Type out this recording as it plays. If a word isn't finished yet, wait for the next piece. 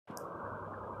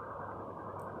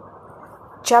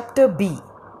Chapter B.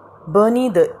 Bernie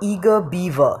the Eager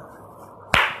Beaver.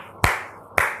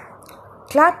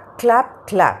 Clap, clap,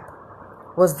 clap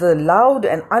was the loud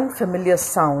and unfamiliar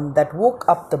sound that woke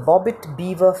up the Bobbit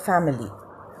beaver family.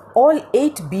 All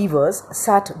 8 beavers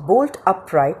sat bolt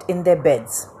upright in their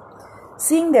beds.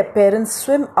 Seeing their parents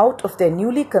swim out of their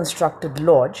newly constructed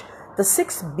lodge, the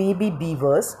 6 baby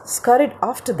beavers scurried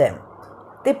after them.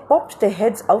 They popped their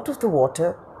heads out of the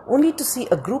water only to see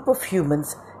a group of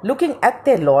humans looking at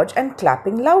their lodge and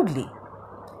clapping loudly.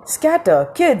 "Scatter,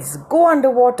 kids, go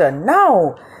underwater,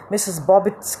 now!" Mrs.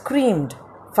 Bobbit screamed.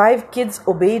 5 kids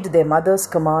obeyed their mother's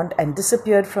command and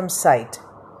disappeared from sight.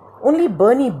 Only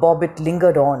Bernie Bobbit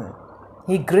lingered on.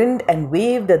 He grinned and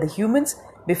waved at the humans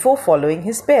before following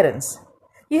his parents.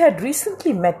 He had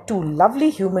recently met 2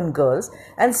 lovely human girls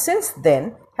and since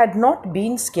then had not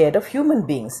been scared of human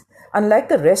beings, unlike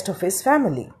the rest of his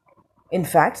family. In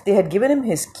fact, they had given him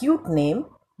his cute name,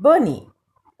 Bernie,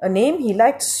 a name he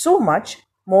liked so much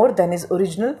more than his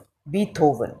original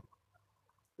Beethoven.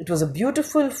 It was a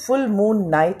beautiful full moon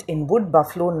night in Wood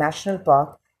Buffalo National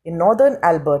Park in northern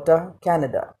Alberta,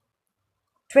 Canada.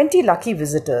 20 lucky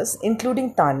visitors,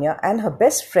 including Tanya and her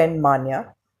best friend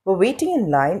Manya, were waiting in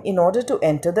line in order to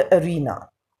enter the arena.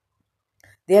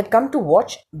 They had come to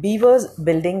watch beavers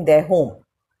building their home.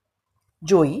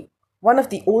 Joey, one of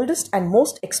the oldest and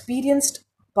most experienced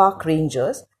park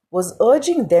rangers, was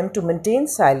urging them to maintain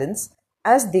silence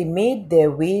as they made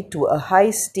their way to a high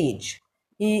stage.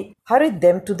 He hurried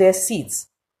them to their seats.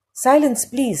 "Silence,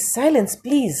 please! Silence,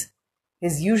 please!"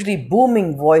 His usually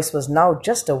booming voice was now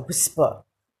just a whisper.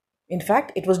 In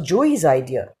fact, it was Joey's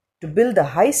idea to build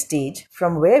a high stage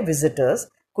from where visitors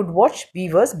could watch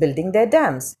beavers building their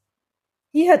dams.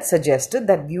 He had suggested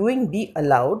that viewing be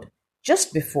allowed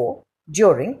just before,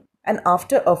 during, and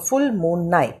after a full moon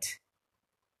night.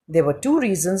 There were 2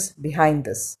 reasons behind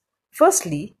this.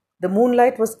 Firstly, the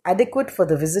moonlight was adequate for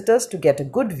the visitors to get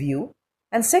a good view,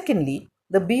 and secondly,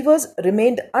 the beavers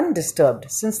remained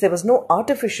undisturbed since there was no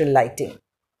artificial lighting.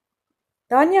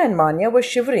 Tanya and Manya were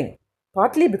shivering,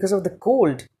 partly because of the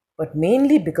cold, but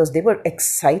mainly because they were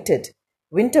excited.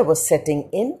 Winter was setting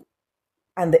in,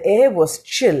 and the air was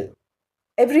chill.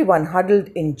 Everyone huddled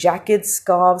in jackets,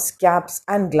 scarves, caps,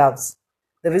 and gloves.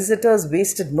 The visitors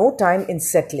wasted no time in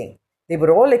settling. They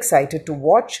were all excited to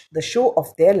watch the show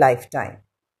of their lifetime.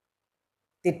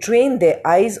 They trained their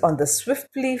eyes on the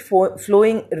swiftly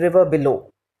flowing river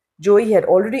below. Joey had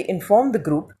already informed the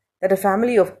group that a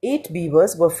family of 8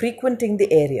 beavers were frequenting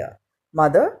the area: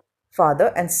 mother,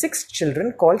 father, and 6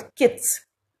 children called kits.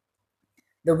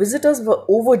 The visitors were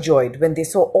overjoyed when they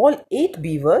saw all 8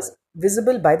 beavers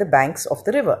visible by the banks of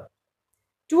the river.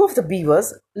 2 of the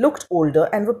beavers looked older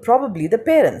and were probably the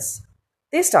parents.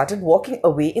 They started walking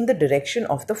away in the direction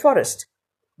of the forest.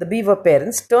 The beaver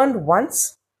parents turned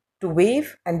once to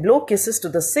wave and blow kisses to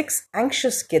the 6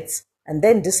 anxious kits and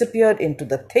then disappeared into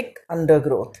the thick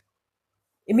undergrowth.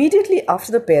 Immediately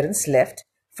after the parents left,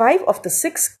 5 of the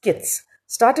 6 kits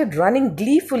started running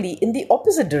gleefully in the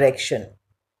opposite direction.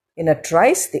 In a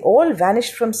trice, they all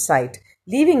vanished from sight,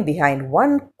 leaving behind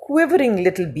one quivering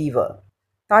little beaver.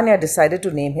 Tanya decided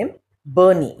to name him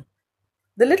Bernie.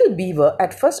 The little beaver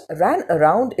at first ran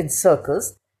around in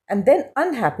circles and then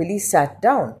unhappily sat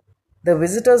down. The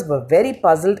visitors were very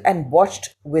puzzled and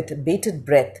watched with bated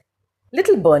breath.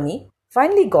 Little Bernie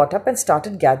finally got up and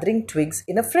started gathering twigs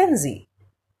in a frenzy.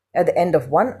 At the end of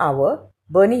 1 hour,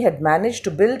 Bernie had managed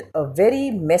to build a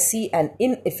very messy and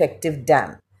ineffective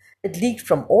dam. It leaked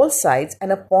from all sides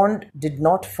and a pond did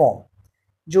not form.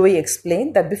 Joey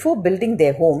explained that before building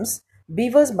their homes,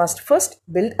 beavers must first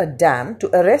build a dam to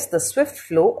arrest the swift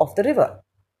flow of the river.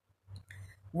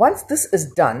 Once this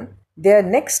is done, their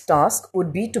next task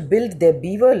would be to build their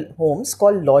beaver homes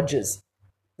called lodges.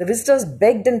 The visitors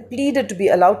begged and pleaded to be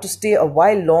allowed to stay a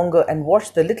while longer and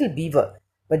watch the little beaver,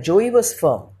 but Joey was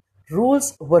firm.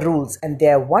 Rules were rules, and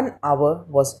their 1 hour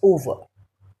was over.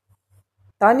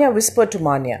 Tanya whispered to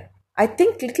Manya, "I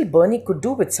think little Bernie could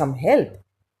do with some help."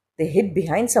 They hid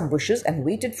behind some bushes and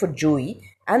waited for Joey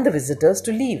and the visitors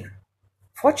to leave.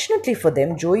 Fortunately for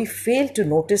them, Joey failed to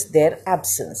notice their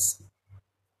absence.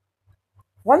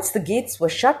 Once the gates were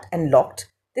shut and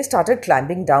locked, they started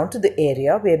climbing down to the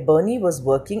area where Bernie was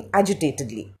working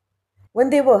agitatedly. When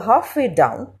they were halfway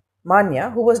down, Manya,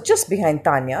 who was just behind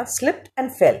Tanya, slipped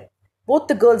and fell. Both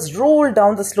the girls rolled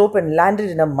down the slope and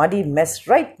landed in a muddy mess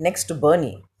right next to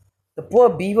Bernie. The poor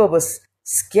beaver was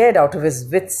scared out of his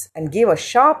wits and gave a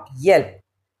sharp yelp.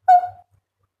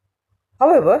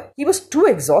 However, he was too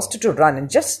exhausted to run and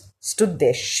just stood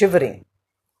there shivering.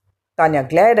 Tanya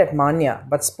glared at Manya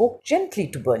but spoke gently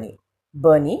to Bernie.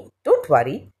 "Bernie, don't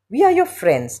worry. We are your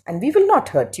friends and we will not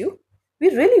hurt you.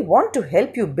 We really want to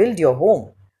help you build your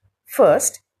home.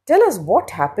 First, tell us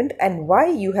what happened and why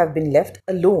you have been left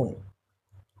alone."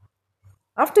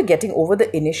 After getting over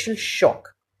the initial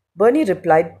shock, Bernie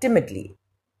replied timidly,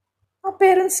 "Our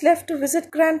parents left to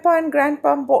visit Grandpa and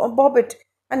Grandpa Bobbit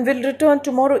and will return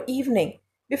tomorrow evening.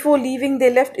 Before leaving, they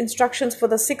left instructions for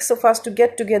the 6 of us to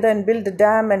get together and build a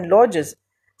dam and lodges.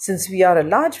 Since we are a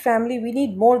large family, we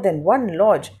need more than one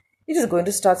lodge. It is going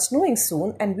to start snowing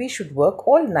soon and we should work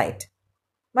all night.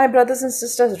 My brothers and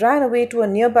sisters ran away to a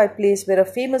nearby place where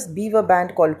a famous beaver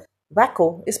band called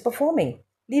Wacko is performing,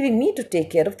 leaving me to take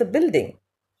care of the building.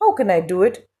 How can I do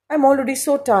it? I'm already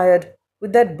so tired."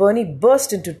 With that, Bernie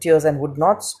burst into tears and would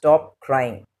not stop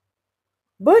crying.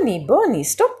 Bernie,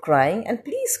 stop crying and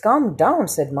please calm down,"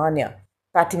 said Manya,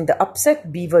 patting the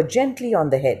upset beaver gently on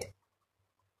the head.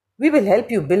 "We will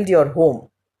help you build your home.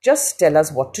 Just tell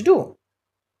us what to do."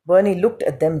 Bernie looked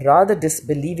at them rather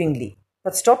disbelievingly,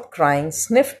 but stopped crying,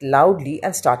 sniffed loudly,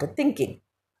 and started thinking.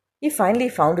 He finally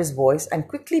found his voice and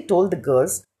quickly told the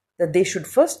girls that they should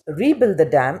first rebuild the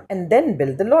dam and then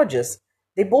build the lodges.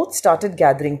 They both started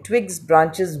gathering twigs,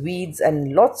 branches, weeds,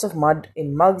 and lots of mud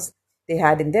in mugs they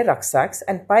had in their rucksacks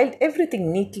and piled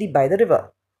everything neatly by the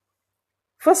river.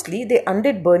 Firstly, they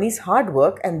undid Bernie's hard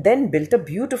work and then built a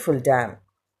beautiful dam.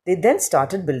 They then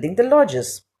started building the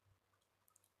lodges.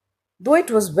 Though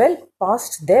it was well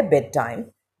past their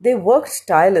bedtime, they worked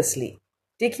tirelessly,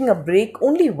 taking a break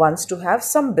only once to have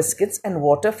some biscuits and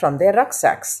water from their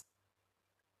rucksacks.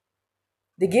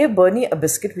 They gave Bernie a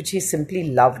biscuit which he simply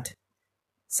loved.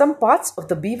 Some parts of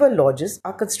the beaver lodges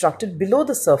are constructed below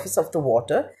the surface of the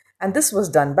water, and this was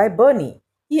done by Bernie.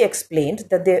 He explained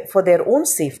that for their own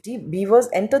safety, beavers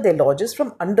enter their lodges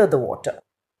from under the water.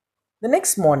 The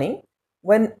next morning,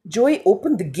 when Joey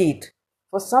opened the gate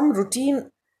for some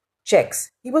routine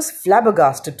checks, he was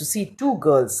flabbergasted to see two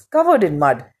girls covered in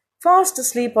mud, fast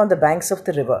asleep on the banks of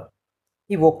the river.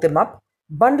 He woke them up,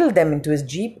 bundled them into his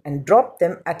jeep, and dropped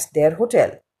them at their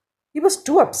hotel. He was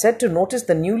too upset to notice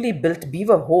the newly built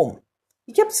beaver home.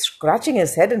 He kept scratching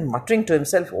his head and muttering to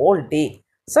himself all day.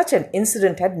 Such an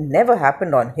incident had never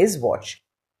happened on his watch.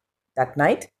 That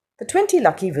night, the 20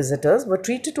 lucky visitors were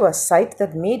treated to a sight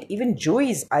that made even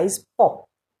Joey's eyes pop.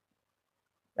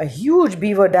 A huge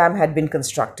beaver dam had been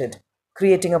constructed,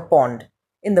 creating a pond.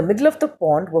 In the middle of the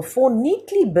pond were 4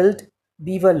 neatly built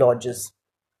beaver lodges.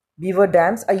 Beaver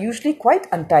dams are usually quite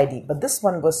untidy, but this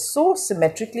one was so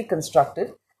symmetrically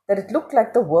constructed that it looked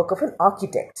like the work of an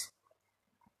architect.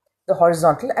 The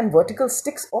horizontal and vertical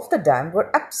sticks of the dam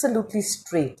were absolutely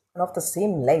straight and of the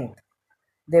same length.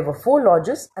 There were 4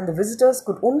 lodges, and the visitors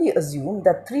could only assume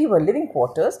that 3 were living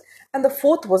quarters and the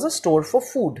 4th was a store for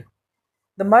food.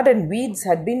 The mud and weeds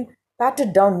had been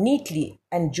patted down neatly,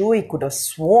 and Joey could have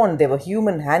sworn there were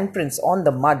human handprints on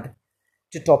the mud.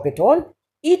 To top it all,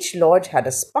 each lodge had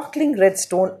a sparkling red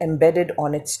stone embedded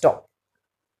on its top.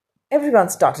 Everyone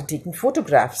started taking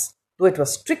photographs, though it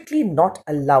was strictly not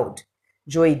allowed.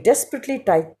 Joey desperately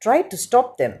tried to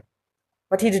stop them,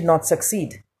 but he did not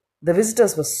succeed. The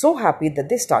visitors were so happy that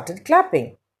they started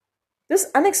clapping. This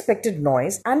unexpected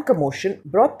noise and commotion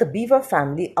brought the beaver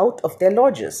family out of their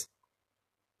lodges.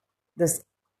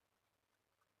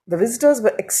 The visitors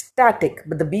were ecstatic,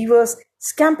 but the beavers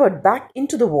scampered back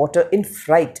into the water in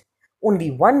fright. Only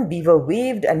one beaver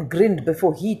waved and grinned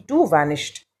before he too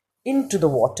vanished into the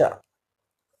water.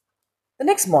 The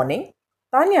next morning,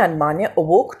 Tanya and Manya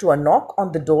awoke to a knock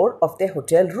on the door of their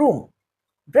hotel room.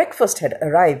 Breakfast had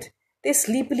arrived. They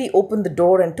sleepily opened the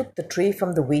door and took the tray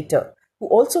from the waiter, who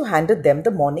also handed them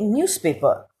the morning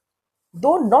newspaper.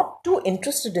 Though not too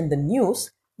interested in the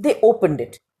news, they opened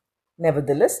it,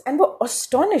 nevertheless, and were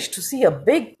astonished to see a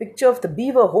big picture of the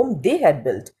beaver home they had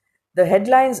built. The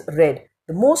headlines read,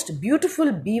 "The most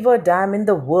beautiful beaver dam in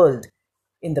the world."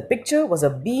 In the picture was a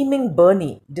beaming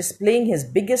Bernie displaying his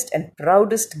biggest and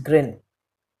proudest grin.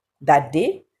 That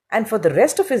day, and for the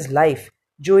rest of his life,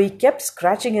 Joey kept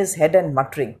scratching his head and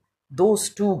muttering, "Those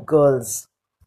 2 girls."